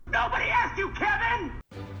asked you, Kevin!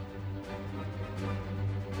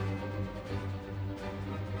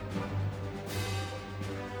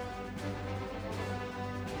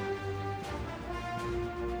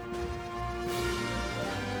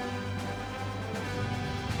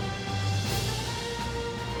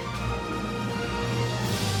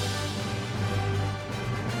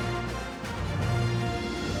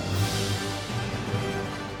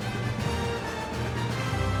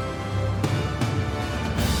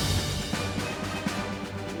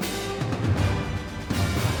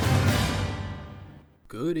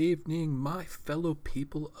 Good evening, my fellow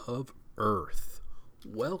people of Earth.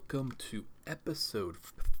 Welcome to episode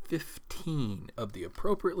 15 of the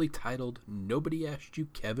appropriately titled Nobody Asked You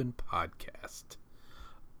Kevin podcast.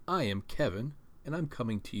 I am Kevin, and I'm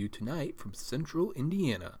coming to you tonight from Central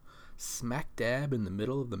Indiana, smack dab in the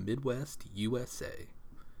middle of the Midwest, USA.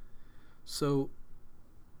 So,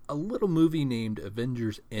 a little movie named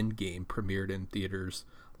Avengers Endgame premiered in theaters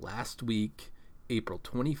last week, April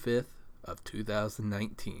 25th, of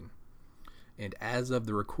 2019. And as of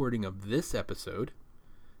the recording of this episode,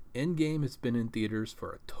 Endgame has been in theaters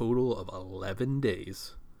for a total of 11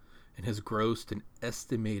 days and has grossed an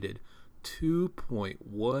estimated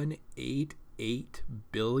 $2.188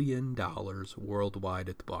 billion worldwide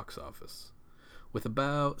at the box office, with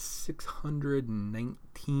about $619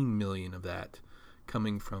 million of that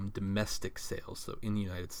coming from domestic sales, so in the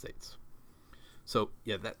United States. So,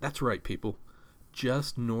 yeah, that's right, people.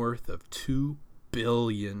 Just north of $2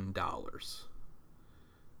 billion.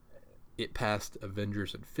 It passed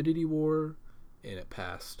Avengers Infinity War, and it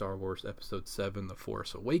passed Star Wars Episode 7, The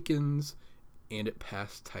Force Awakens, and it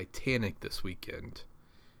passed Titanic this weekend.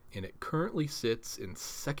 And it currently sits in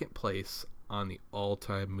second place on the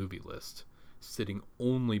all-time movie list, sitting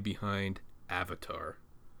only behind Avatar.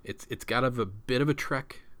 It's got a bit of a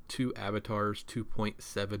trek to Avatar's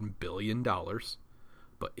 $2.7 billion,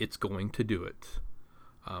 but it's going to do it.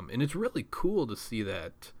 And it's really cool to see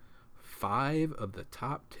that 5 of the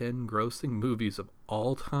top 10 grossing movies of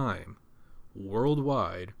all time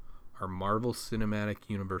worldwide are Marvel Cinematic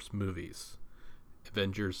Universe movies.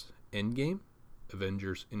 Avengers Endgame,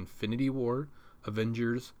 Avengers Infinity War,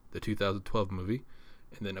 Avengers the 2012 movie,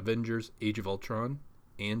 and then Avengers Age of Ultron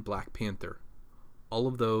and Black Panther. All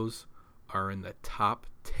of those are in the top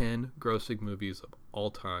 10 grossing movies of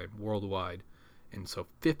all time worldwide. And so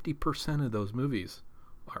 50% of those movies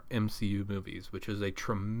are MCU movies, which is a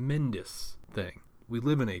tremendous thing. We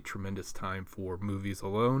live in a tremendous time for movies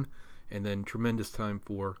alone, and then tremendous time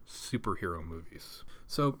for superhero movies.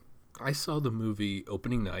 So I saw the movie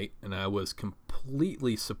opening night, and I was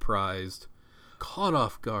completely surprised, caught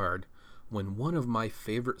off guard, when one of my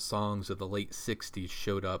favorite songs of the late 60s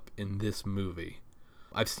showed up in this movie.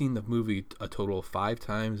 I've seen the movie a total of 5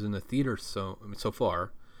 times in the theater so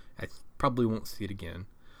far. I probably won't see it again.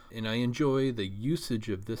 And I enjoy the usage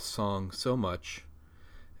of this song so much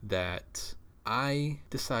that I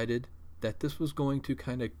decided that this was going to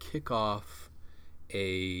kind of kick off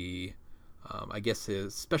a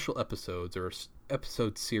special episodes or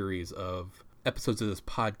episode series of episodes of this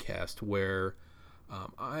podcast where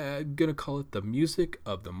I'm going to call it the music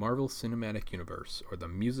of the Marvel Cinematic Universe, or the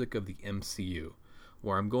music of the MCU,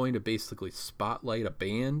 where I'm going to basically spotlight a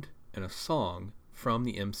band and a song from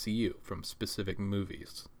the MCU, from specific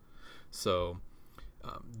movies. So,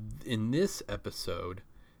 in this episode,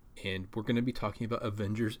 and we're going to be talking about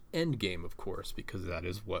Avengers Endgame, of course, because that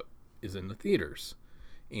is what is in the theaters.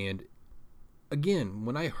 And again,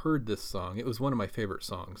 when I heard this song, it was one of my favorite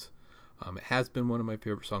songs. It has been one of my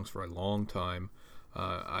favorite songs for a long time.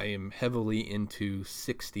 I am heavily into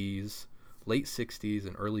late 60s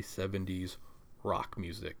and early 70s rock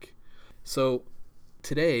music. So,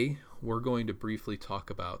 today, we're going to briefly talk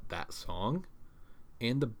about that song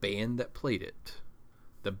and the band that played it.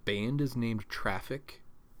 The band is named Traffic,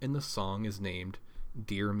 and the song is named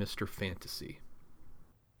Dear Mr. Fantasy.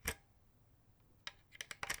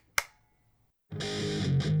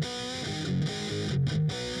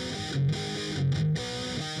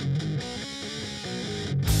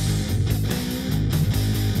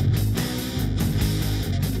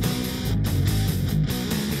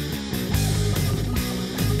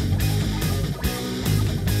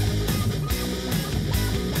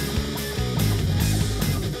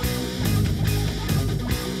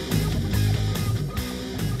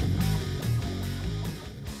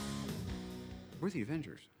 We're the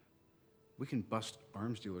Avengers. We can bust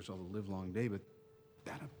arms dealers all the livelong day, but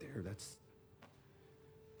that up there, that's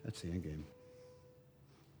the end game.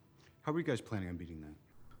 How are you guys planning on beating that?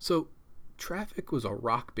 So, Traffic was a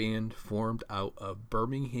rock band formed out of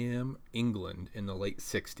Birmingham, England in the late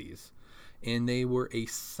 60s. and they were a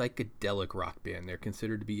psychedelic rock band. They're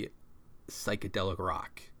considered to be psychedelic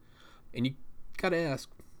rock. And you gotta ask,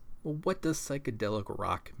 well, what does psychedelic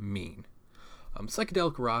rock mean?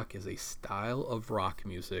 Psychedelic rock is a style of rock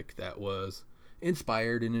music that was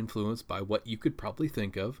inspired and influenced by what you could probably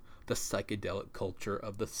think of the psychedelic culture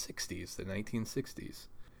of the 60s, the 1960s.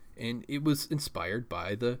 And it was inspired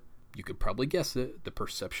by you could probably guess it, the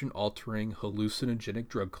perception-altering hallucinogenic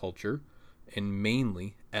drug culture, and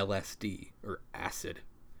mainly LSD, or acid.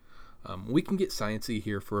 We can get sciencey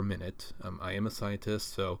here for a minute. I am a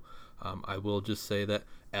scientist, so I will just say that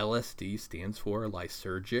LSD stands for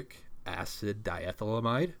lysergic acid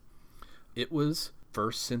diethylamide. It was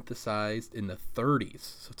first synthesized in the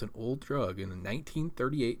 30s, so it's an old drug, in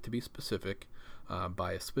 1938 to be specific,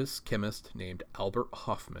 by a Swiss chemist named Albert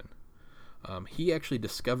Hofmann. He actually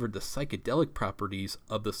discovered the psychedelic properties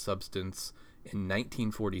of the substance in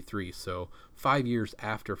 1943, so 5 years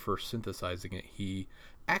after first synthesizing it, he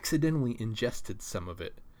accidentally ingested some of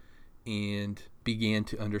it and began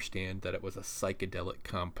to understand that it was a psychedelic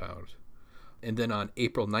compound. And then on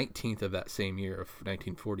April 19th of that same year of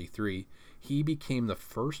 1943, he became the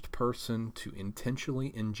first person to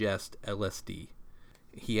intentionally ingest LSD.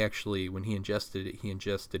 He actually, when he ingested it, he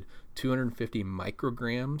ingested 250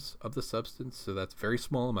 micrograms of the substance, so that's a very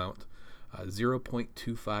small amount,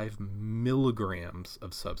 0.25 milligrams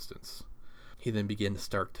of substance. He then began to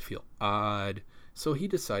start to feel odd, so he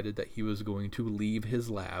decided that he was going to leave his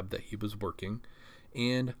lab that he was working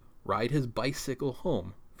and ride his bicycle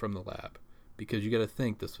home from the lab. Because you got to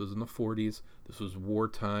think, this was in the 40s, this was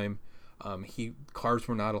wartime, cars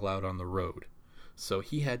were not allowed on the road, so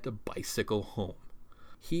he had to bicycle home.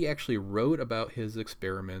 He actually wrote about his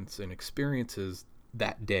experiments and experiences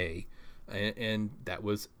that day, and that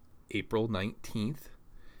was April 19th,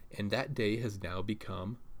 and that day has now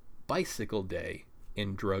become Bicycle Day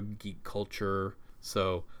in drug geek culture.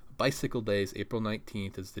 So Bicycle Days, April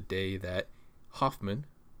 19th, is the day that Hofmann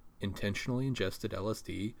intentionally ingested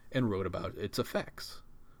LSD and wrote about its effects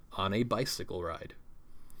on a bicycle ride.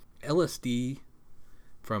 LSD,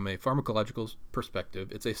 from a pharmacological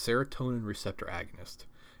perspective, it's a serotonin receptor agonist.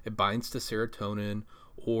 It binds to serotonin,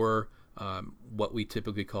 or what we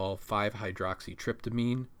typically call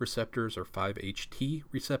 5-hydroxytryptamine receptors, or 5-HT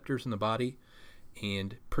receptors in the body,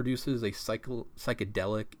 and produces a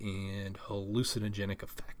psychedelic and hallucinogenic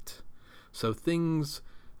effect. So things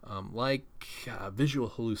like visual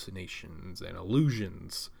hallucinations and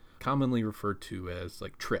illusions, commonly referred to as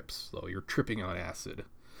like trips, though you're tripping on acid.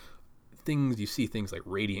 You see things like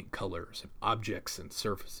radiant colors, and objects and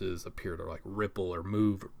surfaces appear to like ripple or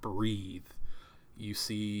move or breathe. You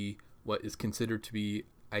see what is considered to be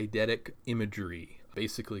eidetic imagery,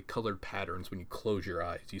 basically colored patterns. When you close your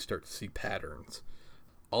eyes, you start to see patterns.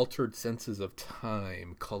 Altered senses of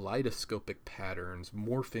time, kaleidoscopic patterns,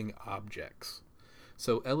 morphing objects.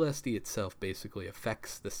 So LSD itself basically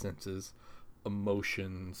affects the senses,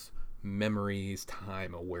 emotions, memories,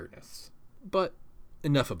 time, awareness. But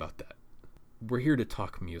enough about that. We're here to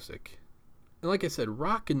talk music. And like I said,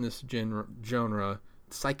 rock in this genre,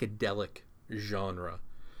 psychedelic genre,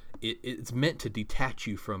 it's meant to detach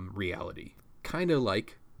you from reality, kind of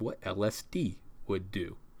like what LSD would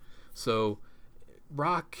do. So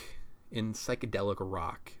rock, in psychedelic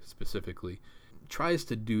rock specifically, tries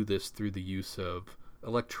to do this through the use of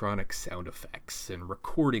electronic sound effects and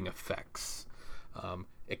recording effects,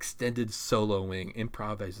 extended soloing,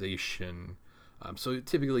 improvisation. So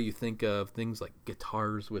typically you think of things like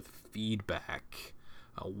guitars with feedback,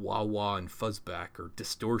 wah-wah and fuzzback, or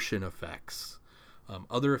distortion effects.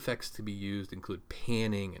 Other effects to be used include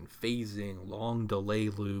panning and phasing, long delay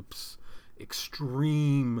loops,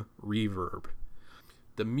 extreme reverb.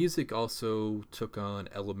 The music also took on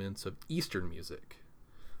elements of Eastern music,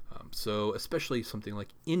 so especially something like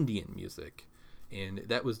Indian music, and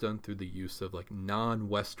that was done through the use of like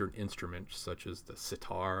non-Western instruments such as the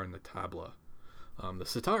sitar and the tabla. The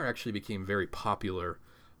sitar actually became very popular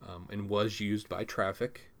and was used by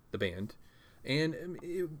Traffic, the band, and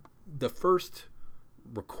the first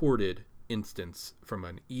recorded instance from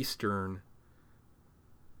an Eastern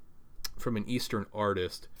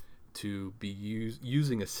artist to be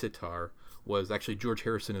using a sitar was actually George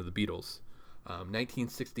Harrison of the Beatles.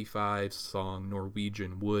 1965 song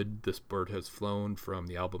Norwegian Wood, This Bird Has Flown, from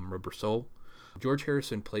the album Rubber Soul. George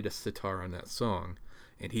Harrison played a sitar on that song,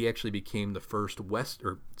 and he actually became the first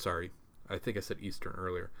I think I said Eastern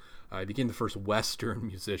earlier. He became the first Western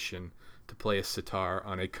musician to play a sitar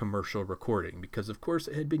on a commercial recording, because of course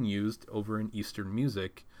it had been used over in Eastern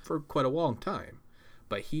music for quite a long time.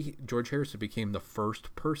 But George Harrison, became the first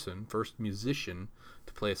musician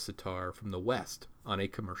to play a sitar from the West on a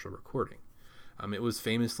commercial recording. It was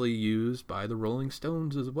famously used by the Rolling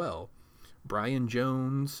Stones as well. Brian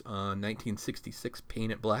Jones, 1966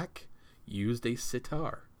 Paint It Black, used a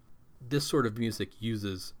sitar. This sort of music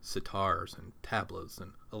uses sitars and tablas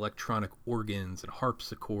and electronic organs and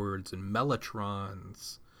harpsichords and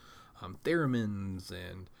mellotrons, theremins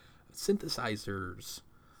and synthesizers.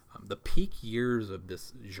 The peak years of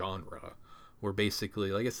this genre were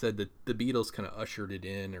basically, like I said, the Beatles kind of ushered it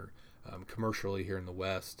in, or commercially here in the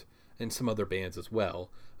West, and some other bands as well.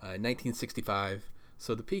 1965,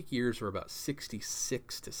 so the peak years were about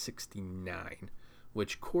 66 to 69,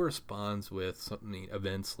 which corresponds with something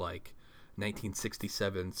events like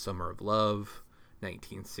 1967 Summer of Love,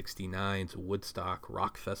 1969's Woodstock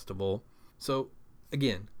Rock Festival. So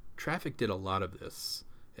again, Traffic did a lot of this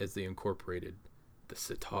as they incorporated the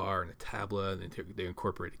sitar and the tabla, and they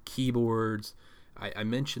incorporated keyboards. I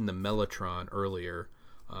mentioned the mellotron earlier.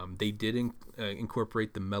 They did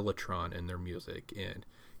incorporate the mellotron in their music, and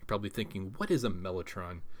you're probably thinking, what is a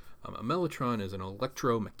mellotron? A mellotron is an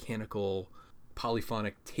electromechanical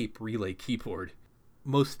polyphonic tape relay keyboard.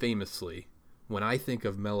 Most famously, when I think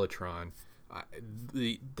of mellotron,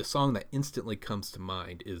 the song that instantly comes to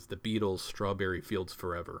mind is the Beatles' Strawberry Fields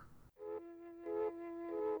Forever.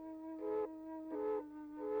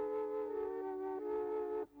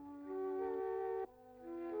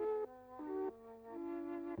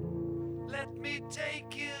 Let me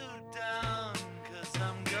take you down, 'cause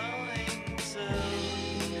I'm going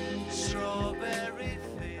to Strawberry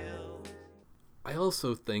Fields. I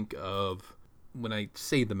also think of, when I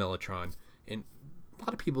say the mellotron, and a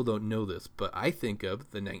lot of people don't know this, but I think of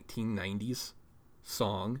the 1990s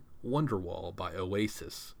song Wonderwall by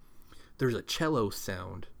Oasis. There's a cello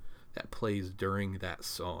sound that plays during that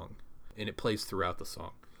song, and it plays throughout the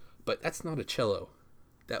song. But that's not a cello.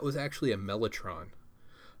 That was actually a mellotron.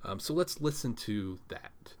 So let's listen to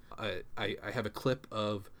that. I have a clip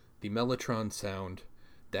of the mellotron sound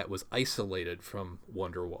that was isolated from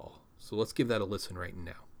Wonderwall. So let's give that a listen right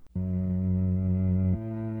now.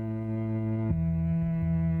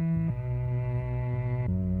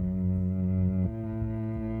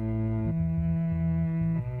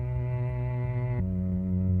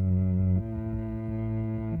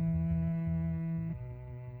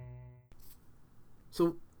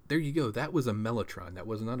 So there you go. That was a mellotron. That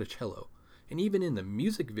was not a cello. And even in the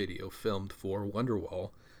music video filmed for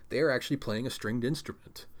Wonderwall, they are actually playing a stringed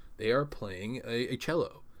instrument. They are playing a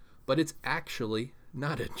cello. But it's actually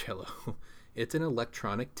not a cello. It's an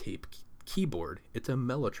electronic tape keyboard. It's a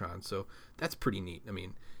mellotron. So that's pretty neat. I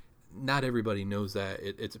mean, not everybody knows that.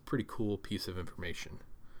 It's a pretty cool piece of information.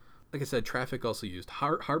 Like I said, Traffic also used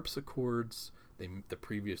harpsichords. The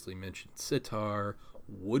previously mentioned sitar,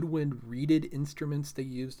 woodwind reeded instruments they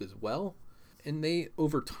used as well. And they,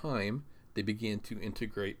 over time, they began to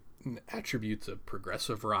integrate attributes of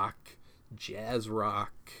progressive rock, jazz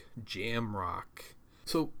rock, jam rock.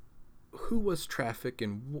 So who was Traffic,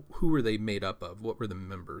 and who were they made up of? What were the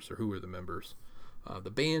members, or who were the members? The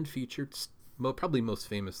band featured, probably most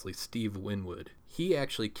famously, Steve Winwood. He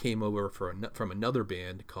actually came over from another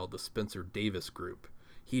band called the Spencer Davis Group.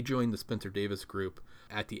 He joined the Spencer Davis Group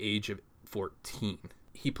at the age of 14.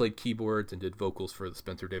 He played keyboards and did vocals for the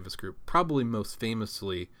Spencer Davis Group. Probably most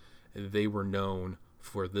famously, they were known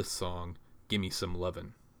for this song, Gimme Some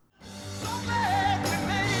Lovin'. So glad we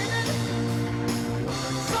made it.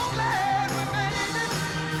 So glad we made it.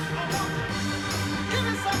 Give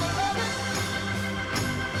me some lovin'.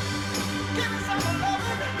 Give me some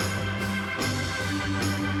lovin'.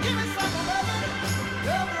 Give me some lovin'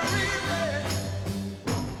 every day.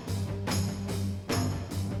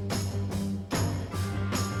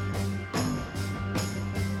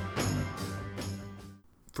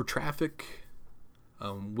 For Traffic,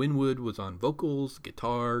 Winwood was on vocals,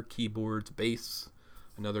 guitar, keyboards, bass.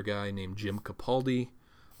 Another guy named Jim Capaldi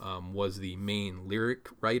was the main lyric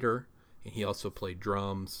writer, and he also played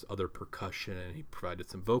drums, other percussion, and he provided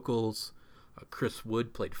some vocals. Chris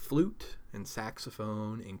Wood played flute and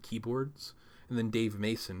saxophone and keyboards, and then Dave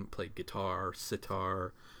Mason played guitar,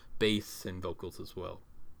 sitar, bass, and vocals as well.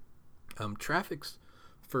 Traffic's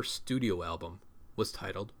first studio album was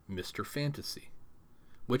titled Mr. Fantasy,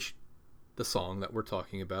 which the song that we're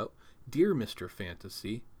talking about, Dear Mr.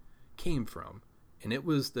 Fantasy, came from. And it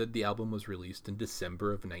was the album was released in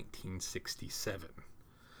December of 1967.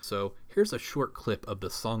 So here's a short clip of the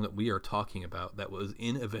song that we are talking about that was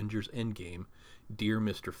in Avengers Endgame, Dear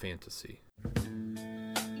Mr. Fantasy.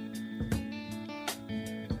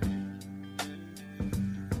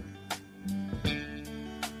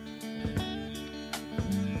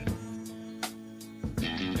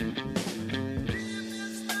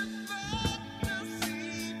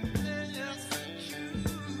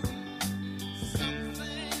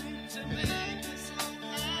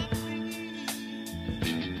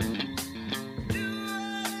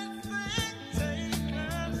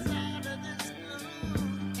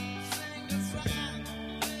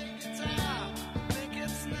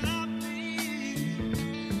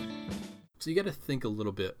 So you got to think a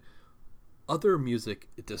little bit. Other music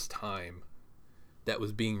at this time that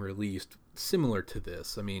was being released similar to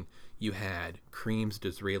this. I mean, you had Cream's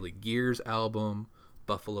Disraeli Gears album,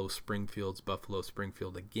 Buffalo Springfield's Buffalo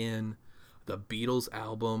Springfield Again, the Beatles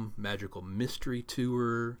album, Magical Mystery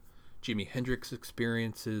Tour, Jimi Hendrix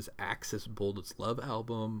Experiences, Axis Boldest Love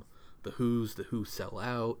album, The Who's The Who Sell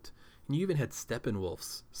Out, and you even had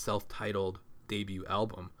Steppenwolf's self-titled debut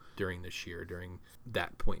album during this year, during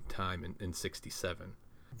that point in time in 67.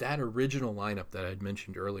 That original lineup that I'd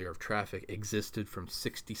mentioned earlier of Traffic existed from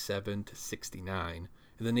 67 to 69,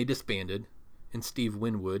 and then they disbanded, and Steve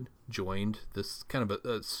Winwood joined this kind of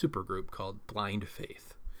a super group called Blind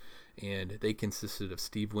Faith. And they consisted of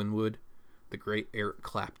Steve Winwood, the great Eric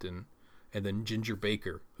Clapton, and then Ginger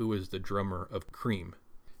Baker, who was the drummer of Cream.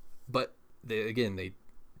 But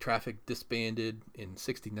Traffic disbanded in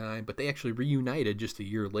 69, but they actually reunited just a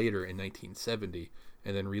year later in 1970,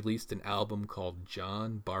 and then released an album called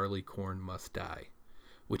John Barleycorn Must Die,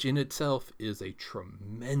 which in itself is a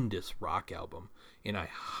tremendous rock album, and I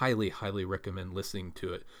highly, highly recommend listening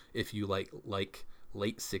to it if you like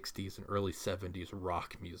late 60s and early 70s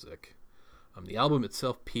rock music. The album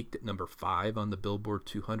itself peaked at number 5 on the Billboard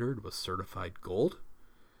 200, was certified gold.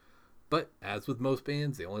 But as with most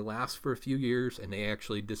bands, they only last for a few years, and they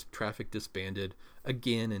actually Traffic disbanded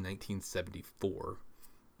again in 1974.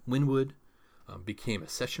 Winwood became a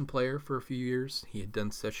session player for a few years. He had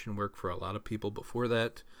done session work for a lot of people before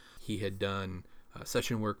that. He had done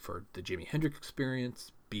session work for the Jimi Hendrix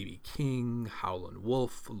Experience, B.B. King, Howlin'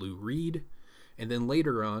 Wolf, Lou Reed, and then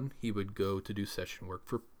later on he would go to do session work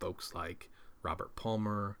for folks like Robert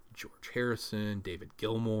Palmer, George Harrison, David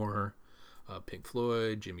Gilmour, Pink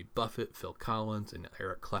Floyd, Jimmy Buffett, Phil Collins, and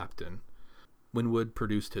Eric Clapton. Winwood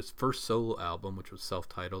produced his first solo album, which was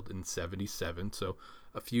self-titled, in 77, so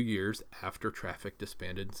a few years after Traffic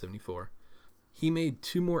disbanded in 74. He made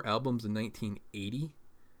 2 more albums in 1980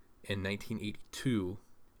 and 1982,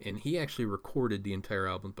 and he actually recorded the entire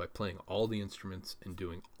album by playing all the instruments and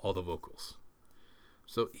doing all the vocals.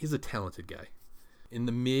 So he's a talented guy. In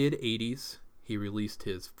the mid-80s, he released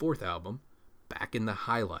his 4th album, Back in the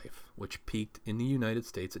High Life, which peaked in the United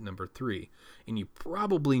States at number 3. And you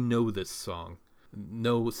probably know this song,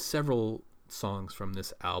 know several songs from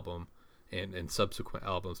this album and subsequent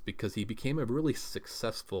albums, because he became a really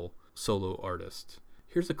successful solo artist.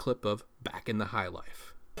 Here's a clip of Back in the High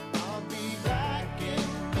Life. I'll be back in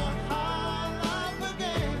the high life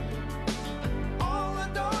again. All the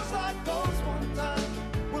doors I closed one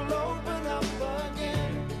time will open up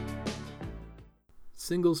again.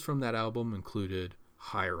 Singles from that album included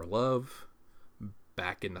Higher Love,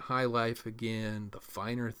 Back in the High Life Again, The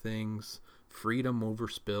Finer Things, Freedom Over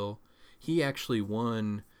Spill. He actually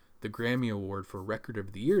won the Grammy Award for Record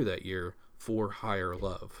of the Year that year for Higher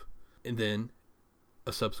Love. And then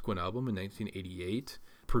a subsequent album in 1988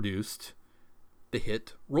 produced the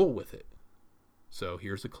hit Roll With It. So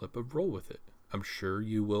here's a clip of Roll With It. I'm sure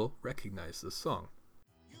you will recognize this song.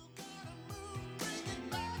 You gotta move, bring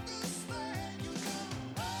it back this way. You gotta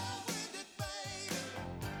roll with it, baby.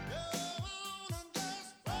 Go on and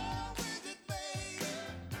just roll with it, baby.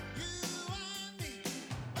 You and me,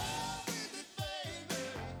 roll with it, baby.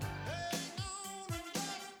 Hang on and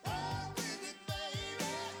just roll with it, baby.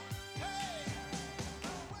 Hey,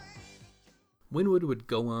 Winwood would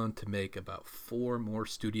go on to make about 4 more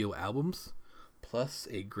studio albums, plus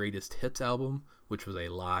a greatest hits album, which was a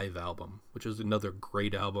live album, which is another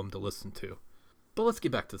great album to listen to. But let's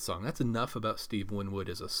get back to the song. That's enough about Steve Winwood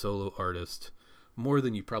as a solo artist, more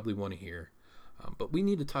than you probably want to hear. But we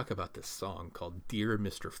need to talk about this song called Dear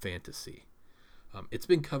Mr. Fantasy. It's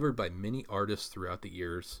been covered by many artists throughout the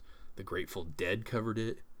years. The Grateful Dead covered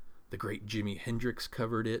it. The great Jimi Hendrix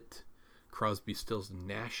covered it. Crosby, Stills, and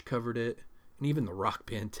Nash covered it. And even the rock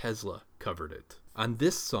band Tesla covered it. On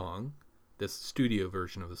this song, this studio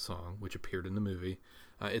version of the song, which appeared in the movie,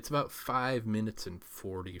 it's about 5 minutes and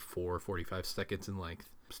 45 seconds in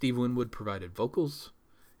length. Steve Winwood provided vocals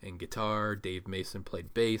and guitar. Dave Mason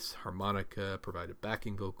played bass, harmonica, provided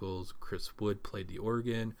backing vocals. Chris Wood played the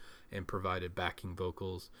organ and provided backing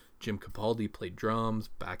vocals. Jim Capaldi played drums,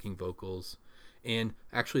 backing vocals. And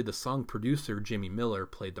actually the song producer, Jimmy Miller,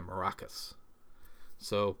 played the maracas.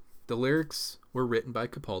 So the lyrics were written by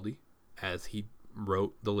Capaldi, as he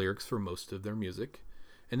wrote the lyrics for most of their music,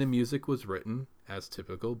 and the music was written, as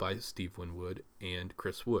typical, by Steve Winwood and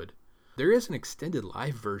Chris Wood. There is an extended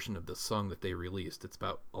live version of the song that they released. It's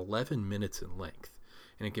about 11 minutes in length,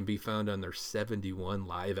 and it can be found on their 71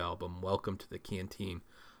 live album, Welcome to the Canteen.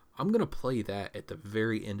 I'm going to play that at the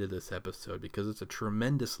very end of this episode because it's a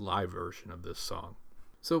tremendous live version of this song.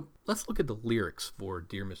 So let's look at the lyrics for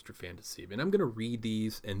Dear Mr. Fantasy. And I'm going to read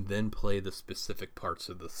these and then play the specific parts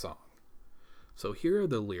of the song. So here are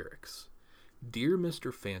the lyrics. Dear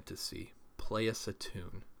Mr. Fantasy, play us a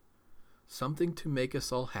tune. Something to make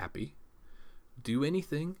us all happy. Do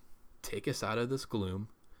anything, take us out of this gloom.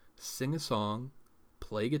 Sing a song,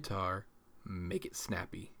 play guitar, make it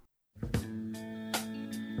snappy.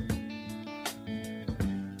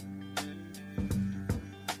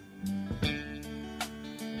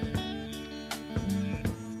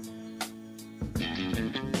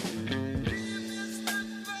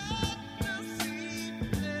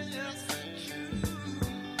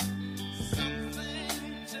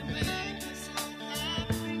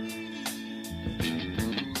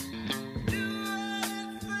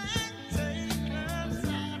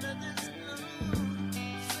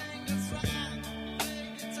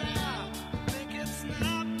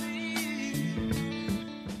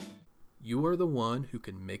 You are the one who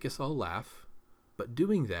can make us all laugh, but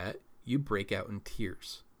doing that, you break out in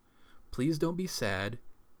tears. Please don't be sad.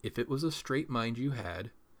 If it was a straight mind you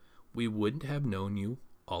had, we wouldn't have known you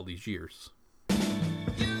all these years.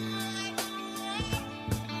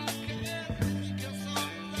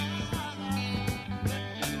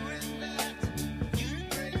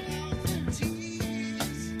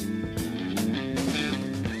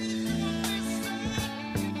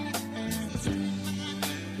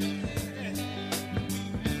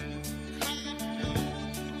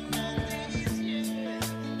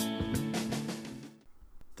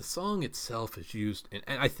 The song itself is used, and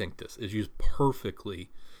I think this is used perfectly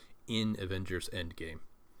in Avengers Endgame.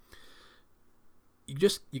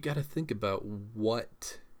 You got to think about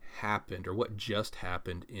what happened or what just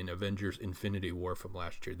happened in Avengers Infinity War from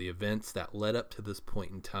last year, the events that led up to this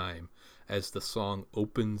point in time as the song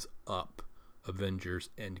opens up Avengers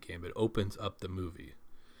Endgame. It opens up the movie.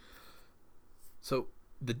 So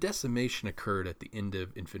the decimation occurred at the end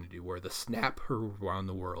of Infinity War, the snap around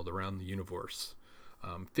the world, around the universe.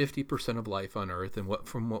 50% of life on Earth, and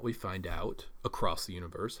from what we find out across the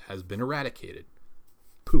universe, has been eradicated.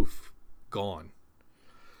 Poof, gone.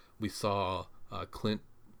 We saw Clint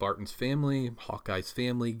Barton's family, Hawkeye's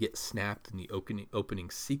family, get snapped in the opening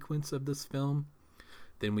sequence of this film.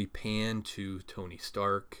 Then we pan to Tony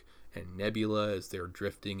Stark and Nebula as they're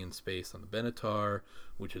drifting in space on the Benatar,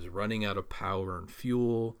 which is running out of power and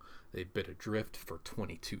fuel. They've been adrift for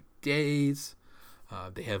 22 days.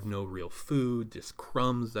 They have no real food, just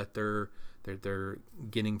crumbs that they're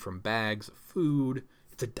getting from bags of food.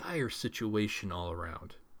 It's a dire situation all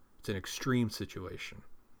around. It's an extreme situation.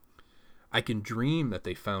 I can dream that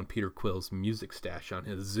they found Peter Quill's music stash on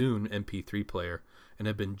his Zune MP3 player and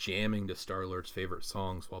have been jamming to Star-Lord's favorite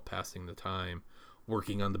songs while passing the time,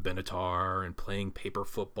 working on the Benatar and playing paper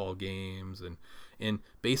football games and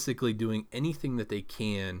basically doing anything that they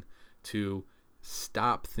can to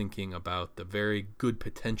stop thinking about the very good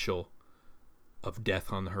potential of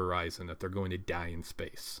death on the horizon, that they're going to die in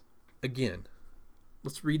space. Again,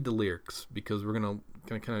 let's read the lyrics because we're gonna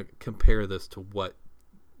kind of compare this to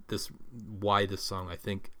why this song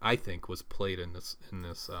I think was played in this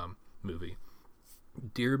movie.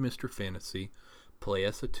 Dear Mr. Fantasy, play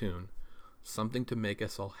us a tune, something to make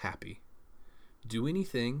us all happy. Do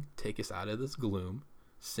anything, take us out of this gloom.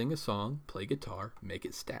 Sing a song, play guitar, make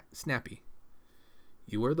it snappy.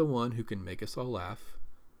 You are the one who can make us all laugh,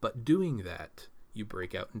 but doing that, you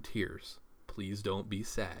break out in tears. Please don't be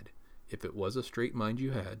sad. If it was a straight mind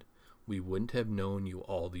you had, we wouldn't have known you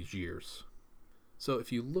all these years. So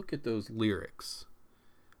if you look at those lyrics,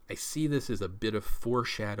 I see this as a bit of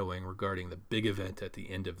foreshadowing regarding the big event at the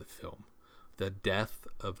end of the film, the death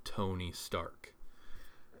of Tony Stark.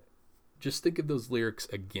 Just think of those lyrics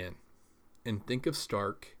again, and think of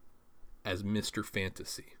Stark as Mr.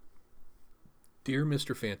 Fantasy. Dear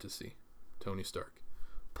Mr. Fantasy, Tony Stark,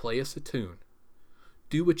 play us a tune.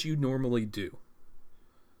 Do what you normally do.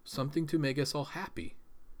 Something to make us all happy.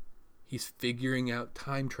 He's figuring out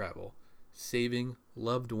time travel, saving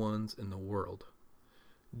loved ones in the world.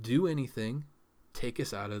 Do anything, take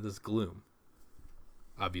us out of this gloom.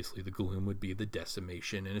 Obviously, the gloom would be the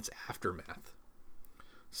decimation and its aftermath.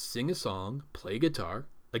 Sing a song, play guitar.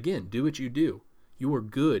 Again, do what you do. You are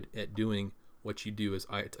good at doing what you do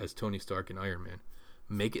as Tony Stark and Iron Man.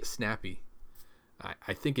 Make it snappy.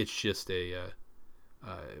 I think it's just a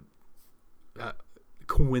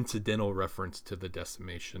coincidental reference to the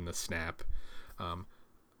decimation, the snap.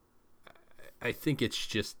 I think it's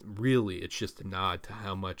just a nod to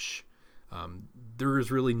how much there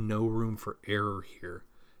is really no room for error here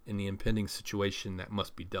in the impending situation that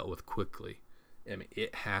must be dealt with quickly. I mean,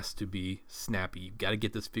 it has to be snappy. You got to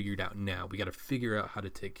get this figured out now. We got to figure out how to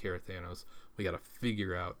take care of Thanos. We got to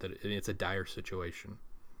figure out that it's a dire situation.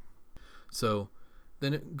 So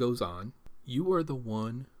then it goes on. You are the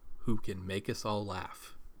one who can make us all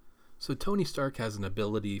laugh. So Tony Stark has an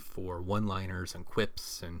ability for one-liners and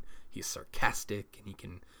quips, and he's sarcastic,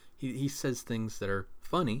 and he says things that are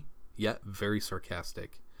funny, yet very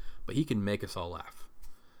sarcastic. But he can make us all laugh.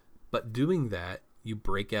 But doing that, you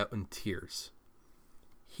break out in tears.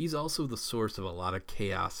 He's also the source of a lot of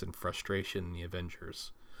chaos and frustration in the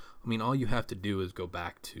Avengers. I mean, all you have to do is go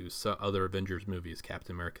back to some other Avengers movies,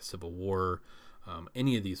 Captain America Civil War,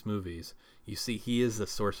 any of these movies. You see, he is the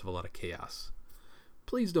source of a lot of chaos.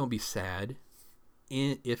 Please don't be sad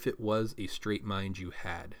if it was a straight mind you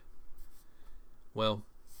had. Well,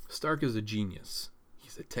 Stark is a genius.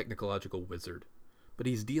 He's a technological wizard. But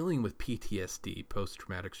he's dealing with PTSD,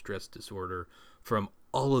 post-traumatic stress disorder, from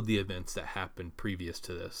all of the events that happened previous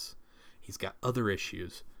to this. He's got other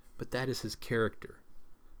issues, but that is his character.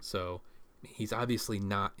 So he's obviously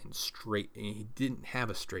not he didn't have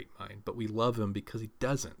a straight mind, but we love him because he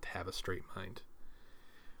doesn't have a straight mind.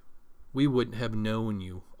 We wouldn't have known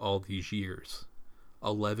you all these years.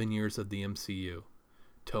 11 years of the MCU.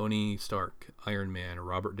 Tony Stark, Iron Man,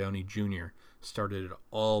 Robert Downey Jr. started it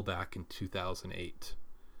all back in 2008.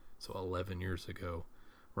 So 11 years ago.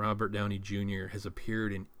 Robert Downey Jr. has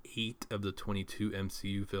appeared in 8 of the 22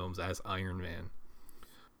 MCU films as Iron Man.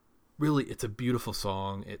 Really, it's a beautiful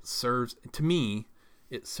song. It serves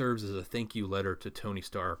as a thank you letter to Tony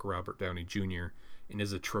Stark, Robert Downey Jr., and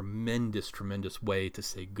is a tremendous, tremendous way to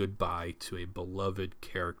say goodbye to a beloved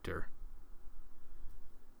character.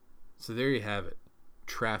 So there you have it.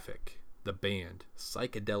 Traffic, the band,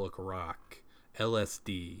 psychedelic rock,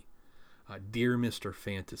 LSD, Dear Mr.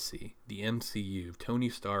 Fantasy, the MCU, Tony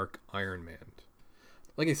Stark, Iron Man.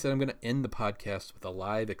 Like I said, I'm going to end the podcast with a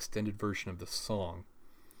live extended version of the song.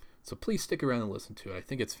 So please stick around and listen to it. I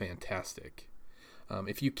think it's fantastic.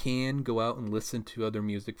 If you can, go out and listen to other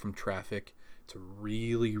music from Traffic. It's a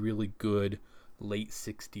really, really good late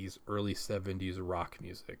 60s, early 70s rock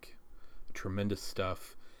music. Tremendous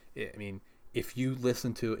stuff. I mean, if you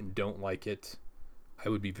listen to it and don't like it, I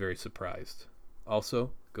would be very surprised.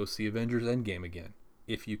 Also, go see Avengers Endgame again,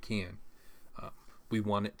 if you can. We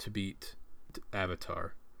want it to beat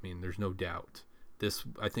Avatar. I mean, there's no doubt.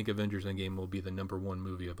 I think Avengers Endgame will be the #1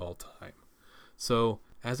 movie of all time. So,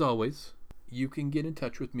 as always, you can get in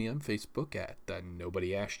touch with me on Facebook at the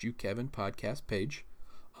Nobody Asked You Kevin podcast page,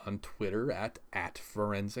 on Twitter at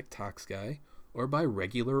Forensic Talks Guy, or by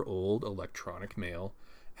regular old electronic mail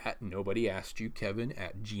at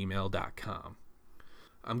nobodyaskegyouKevin@gmail.com.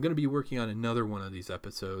 I'm going to be working on another one of these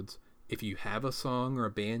episodes. If you have a song or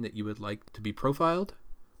a band that you would like to be profiled,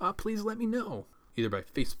 please let me know. Either by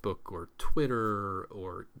Facebook or Twitter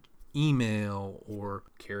or email or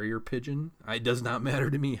carrier pigeon. It does not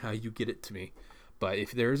matter to me how you get it to me. But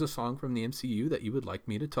if there's a song from the MCU that you would like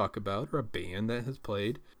me to talk about, or a band that has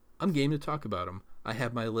played, I'm game to talk about them. I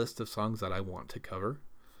have my list of songs that I want to cover.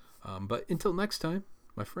 But until next time,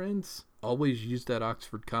 my friends, always use that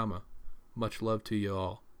Oxford comma. Much love to you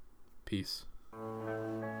all. Peace.